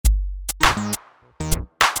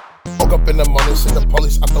up in the morning, see the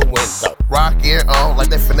police out the window. Rock ear on like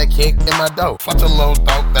they finna kick in my dough. Flush a little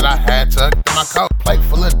dope that I had tucked in my coat. Plate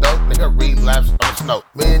full of dope, nigga relapse on the snow.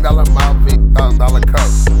 $1 million mouthpiece, $1,000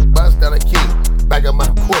 coat. Bust down a key, back of my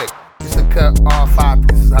quick. Used to cut all 5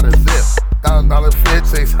 pieces out of zip. $1,000 fit,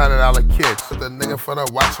 $600 kicks. Took the nigga for the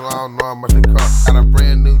watch, so I don't know how much it cost. Got a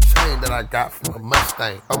brand new chain that I got from a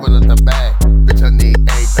Mustang. Open up the bag, bitch, I need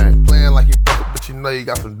anything. Playing like you broke, but you know you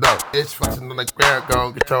got some dope. Bitch, flexing on the ground,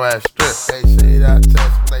 gon' get your ass stripped. They say that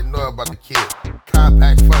test, but they know about the kid.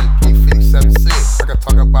 Compact funny, P57C. I can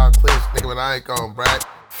talk about clips, nigga, but I ain't gon' brag.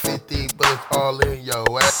 50 bullets all in your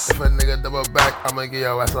ass. If a nigga double back, I'ma give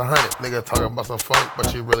your ass 100. Nigga talking about some funk,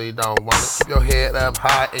 but you really don't want it. Keep your head up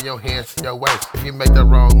high and your hands to your waist. If you make the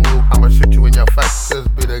wrong move, I'ma shoot you in your face. This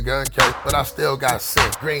be the gun case, but I still got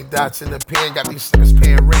sick. Green dots in the pen, got these suckers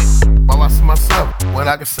paying rent. While I see myself, when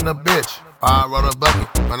I can send a bitch. I roll a bucket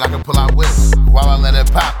when I can pull out whips. While I let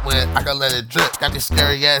it pop when I can let it drip. Got these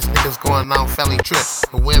scary ass niggas going on family trip.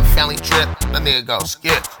 But when family trip, that nigga go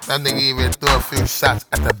skip. That nigga even threw a few shots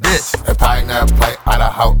at the bitch. They probably never play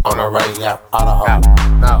Idaho on the radio. Idaho,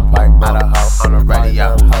 no, play Idaho on the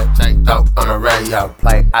radio. Take dope on the radio.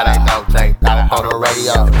 Play Idaho, take dope on the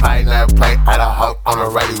radio. They probably never play Idaho on the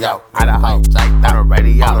radio. Idaho, take dope on the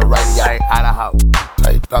radio. On the radio, Idaho,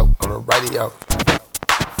 take dope on the radio.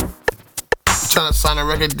 Tryna sign a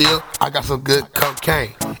record deal, I got some good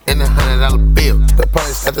cocaine in a $100 bill. The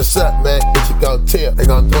police got this up, man, bitch, you gon' tell. They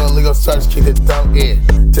gon' do a legal search, keep the dope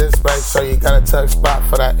in. Just make sure you got a tuck spot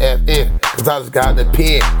for that FN. Cause I just got the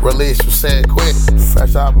pen, release from San Quentin.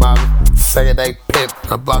 Fresh out Molly, second day pimp.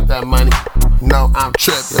 I block that money, no, I'm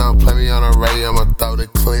trippin'. You don't play me on the radio, I'ma throw the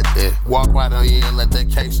clip in. Walk right on you and let the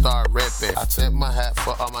cake start ripping. I tip my hat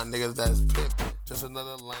for all my niggas that's pimpin'. Just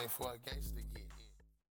another lane for a gangster.